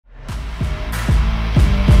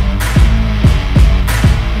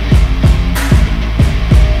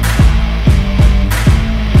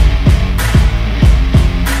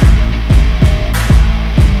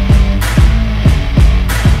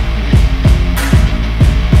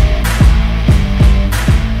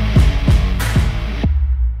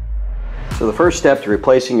So the first step to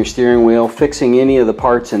replacing your steering wheel, fixing any of the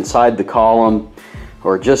parts inside the column,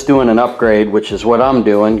 or just doing an upgrade, which is what I'm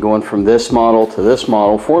doing, going from this model to this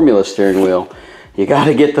model, formula steering wheel, you got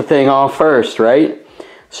to get the thing off first, right?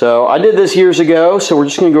 So I did this years ago, so we're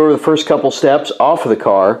just going to go over the first couple steps off of the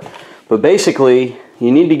car. But basically,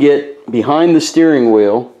 you need to get behind the steering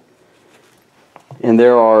wheel, and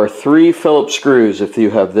there are 3 Phillips screws if you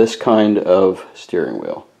have this kind of steering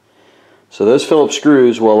wheel. So those Phillips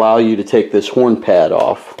screws will allow you to take this horn pad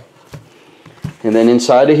off. And then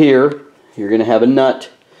inside of here, you're going to have a nut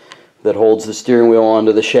that holds the steering wheel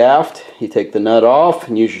onto the shaft. You take the nut off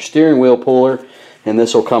and use your steering wheel puller, and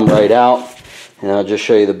this will come right out. And I'll just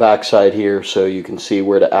show you the back side here so you can see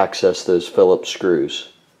where to access those Phillips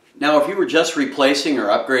screws. Now if you were just replacing or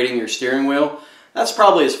upgrading your steering wheel, that's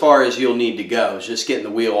probably as far as you'll need to go, is just getting the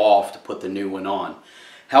wheel off to put the new one on.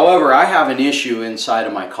 However, I have an issue inside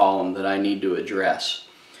of my column that I need to address.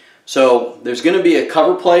 So there's going to be a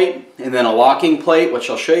cover plate and then a locking plate, which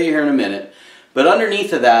I'll show you here in a minute. But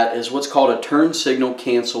underneath of that is what's called a turn signal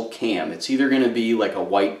cancel cam. It's either going to be like a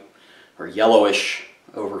white or yellowish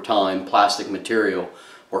over time plastic material,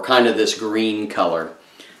 or kind of this green color.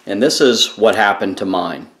 And this is what happened to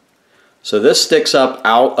mine. So this sticks up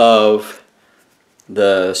out of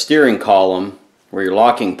the steering column where your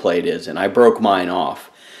locking plate is, and I broke mine off.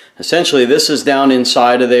 Essentially, this is down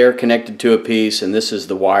inside of there connected to a piece, and this is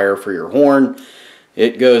the wire for your horn.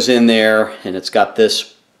 It goes in there, and it's got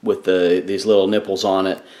this with these little nipples on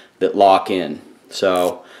it that lock in.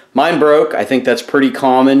 So mine broke. I think that's pretty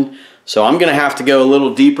common. So I'm going to have to go a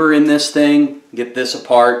little deeper in this thing, get this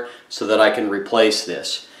apart so that I can replace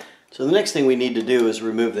this. So the next thing we need to do is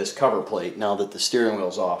remove this cover plate now that the steering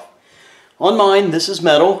wheel's off. On mine, this is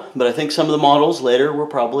metal, but I think some of the models later were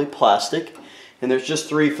probably plastic. And there's just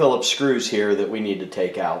 3 Phillips screws here that we need to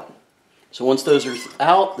take out. So once those are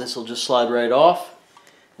out, this will just slide right off,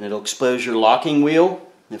 and it'll expose your locking wheel.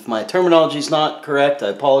 If my terminology is not correct, I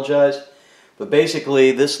apologize. But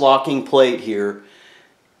basically, this locking plate here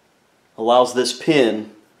allows this pin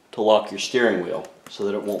to lock your steering wheel so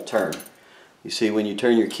that it won't turn. You see, when you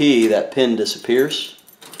turn your key, that pin disappears.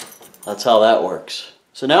 That's how that works.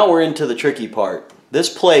 So now we're into the tricky part. This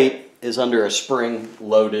plate is under a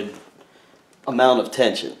spring-loaded amount of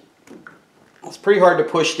tension. It's pretty hard to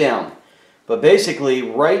push down, but basically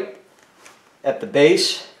right at the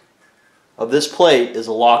base of this plate is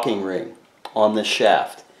a locking ring on this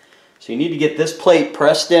shaft. So you need to get this plate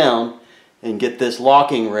pressed down and get this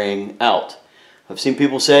locking ring out. I've seen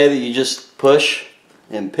people say that you just push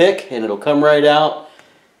and pick and it'll come right out.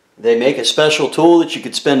 They make a special tool that you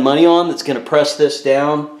could spend money on that's going to press this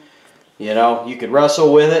down. You know, you could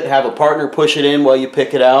wrestle with it, have a partner push it in while you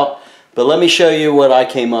pick it out. But let me show you what I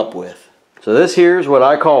came up with. So this here is what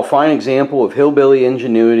I call a fine example of hillbilly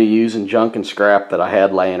ingenuity using junk and scrap that I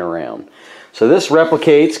had laying around. So this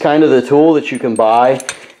replicates kind of the tool that you can buy.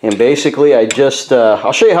 And basically I just,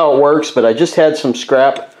 I'll show you how it works, but I just had some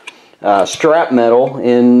scrap strap metal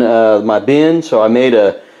in my bin. So I made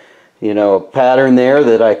a pattern there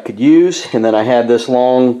that I could use. And then I had this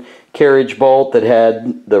long carriage bolt that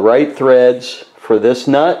had the right threads for this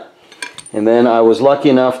nut. And then I was lucky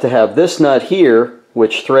enough to have this nut here,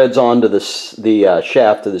 which threads onto the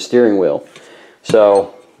shaft of the steering wheel.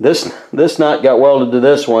 So this nut got welded to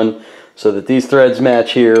this one so that these threads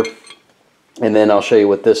match here. And then I'll show you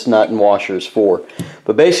what this nut and washer is for.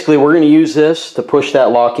 But basically we're going to use this to push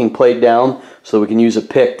that locking plate down so we can use a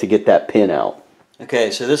pick to get that pin out. Okay,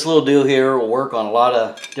 so this little deal here will work on a lot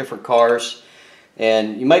of different cars.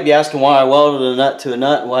 And you might be asking why I welded a nut to a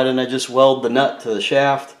nut. Why didn't I just weld the nut to the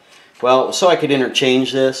shaft? Well, so I could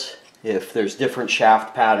interchange this if there's different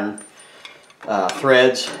shaft pattern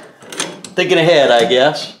threads. Thinking ahead, I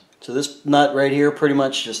guess. So this nut right here pretty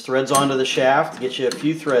much just threads onto the shaft. Get you a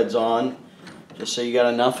few threads on, just so you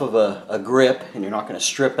got enough of a grip and you're not going to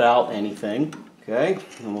strip out anything. Okay,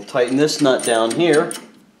 and we'll tighten this nut down here.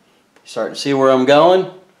 Starting to see where I'm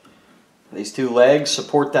going. These 2 legs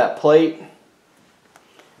support that plate.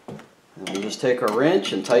 And we'll just take our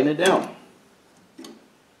wrench and tighten it down.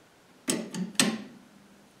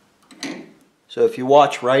 So if you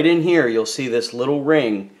watch right in here, you'll see this little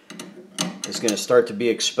ring is going to start to be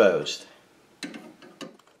exposed.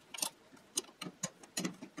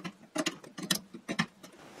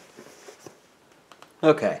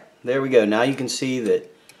 Okay, there we go. Now you can see that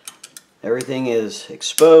everything is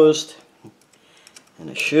exposed, and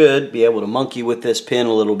I should be able to monkey with this pin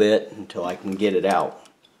a little bit until I can get it out.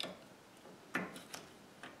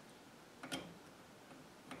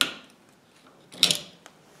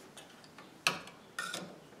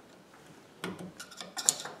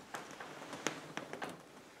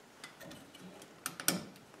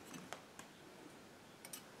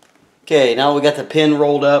 Okay, now we got the pin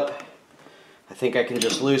rolled up. I think I can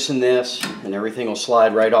just loosen this and everything will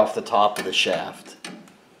slide right off the top of the shaft.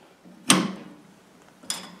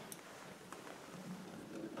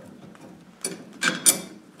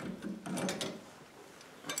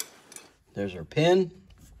 There's our pin.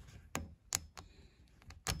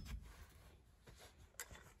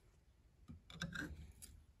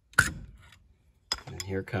 And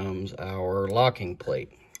here comes our locking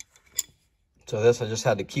plate. So this, I just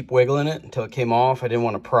had to keep wiggling it until it came off. I didn't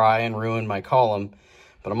want to pry and ruin my column.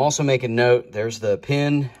 But I'm also making note, there's the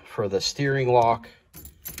pin for the steering lock.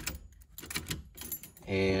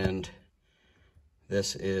 And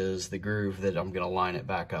this is the groove that I'm going to line it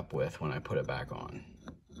back up with when I put it back on.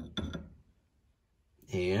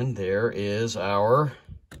 And there is our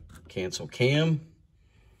cancel cam.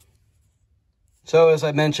 So as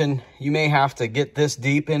I mentioned, you may have to get this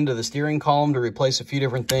deep into the steering column to replace a few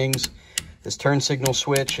different things. This turn signal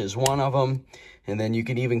switch is one of them. And then you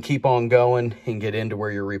can even keep on going and get into where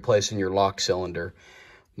you're replacing your lock cylinder.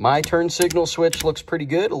 My turn signal switch looks pretty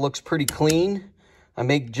good. It looks pretty clean. I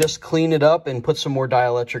may just clean it up and put some more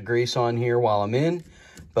dielectric grease on here while I'm in.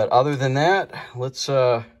 But other than that, let's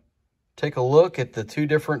take a look at the two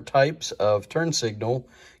different types of turn signal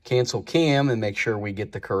cancel cam and make sure we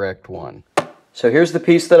get the correct one. So here's the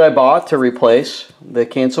piece that I bought to replace the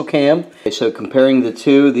cancel cam. Okay, so comparing the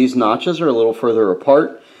two, these notches are a little further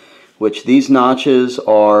apart, which these notches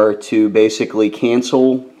are to basically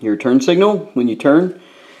cancel your turn signal when you turn.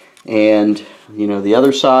 And you know, the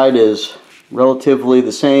other side is relatively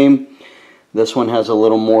the same. This one has a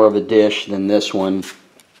little more of a dish than this one.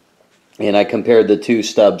 And I compared the two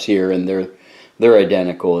stubs here and they're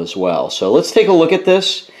identical as well. So let's take a look at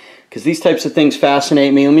this, because these types of things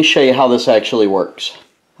fascinate me. Let me show you how this actually works.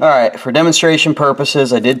 Alright, for demonstration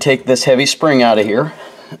purposes, I did take this heavy spring out of here.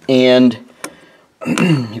 And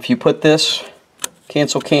if you put this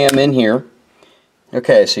cancel cam in here,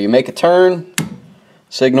 okay, so you make a turn,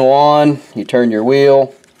 signal on, you turn your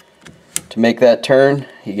wheel. To make that turn,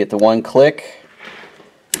 you get the one click.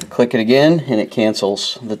 Click it again and it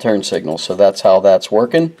cancels the turn signal. So that's how that's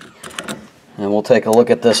working. And we'll take a look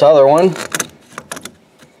at this other one.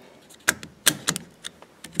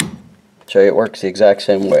 Show you it works the exact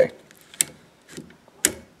same way.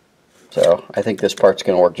 So I think this part's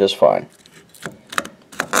going to work just fine.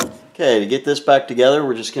 Okay, to get this back together,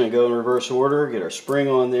 we're just going to go in reverse order, get our spring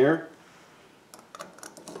on there,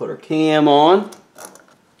 put our cam on.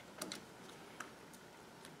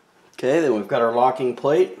 Okay, then we've got our locking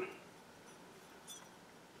plate.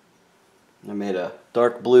 I made a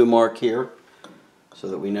dark blue mark here so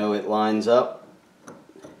that we know it lines up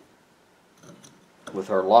with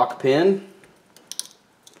our lock pin.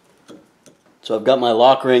 So I've got my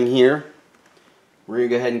lock ring here. We're going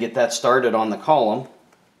to go ahead and get that started on the column.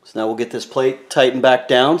 So now we'll get this plate tightened back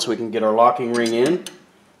down so we can get our locking ring in.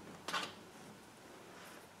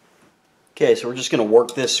 Okay, so we're just going to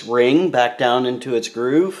work this ring back down into its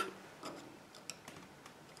groove.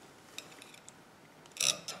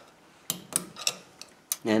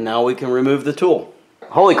 And now we can remove the tool.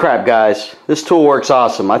 Holy crap, guys, this tool works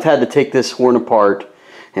awesome. I've had to take this horn apart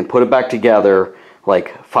and put it back together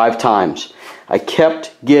like 5 times. I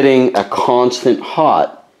kept getting a constant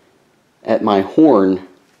hot at my horn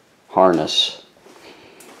harness.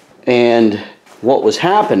 And what was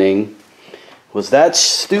happening was that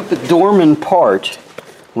stupid Dorman part,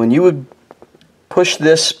 when you would push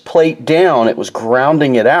this plate down, it was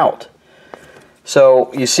grounding it out.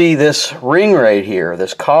 So you see this ring right here,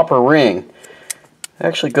 this copper ring,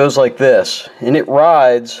 actually goes like this, and it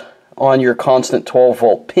rides on your constant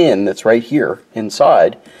 12-volt pin that's right here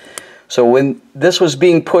inside. So when this was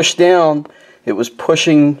being pushed down, it was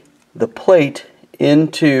pushing the plate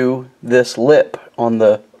into this lip on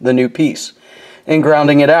the new piece and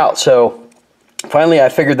grounding it out. So finally I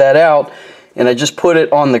figured that out, and I just put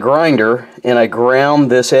it on the grinder and I ground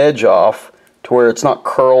this edge off to where it's not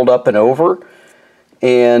curled up and over,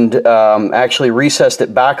 and actually recessed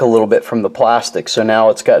it back a little bit from the plastic, so now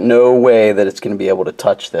it's got no way that it's going to be able to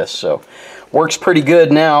touch this. So works pretty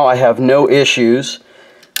good now. I have no issues.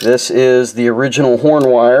 This is the original horn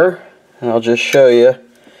wire, and I'll just show you.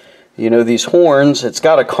 You know, these horns, it's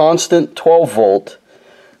got a constant 12 volt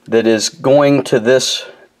that is going to this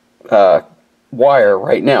wire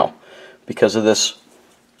right now because of this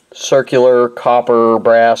circular copper,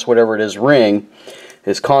 brass, whatever it is, ring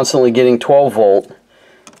is constantly getting 12 volt.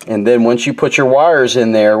 And then once you put your wires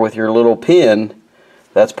in there with your little pin,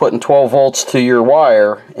 that's putting 12 volts to your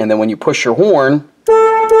wire. And then when you push your horn,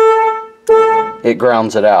 it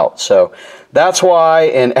grounds it out. So that's why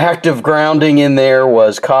an active grounding in there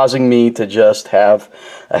was causing me to just have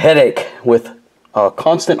a headache with a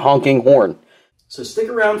constant honking horn. So stick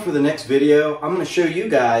around for the next video. I'm going to show you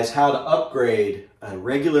guys how to upgrade a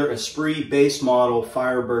regular Esprit base model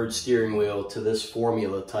Firebird steering wheel to this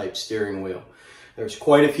formula type steering wheel. There's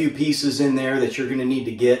quite a few pieces in there that you're going to need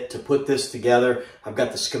to get to put this together. I've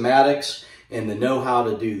got the schematics and the know-how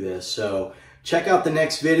to do this. So check out the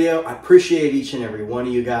next video. I appreciate each and every one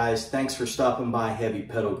of you guys. Thanks for stopping by Heavy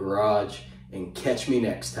Pedal Garage, and catch me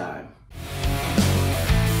next time.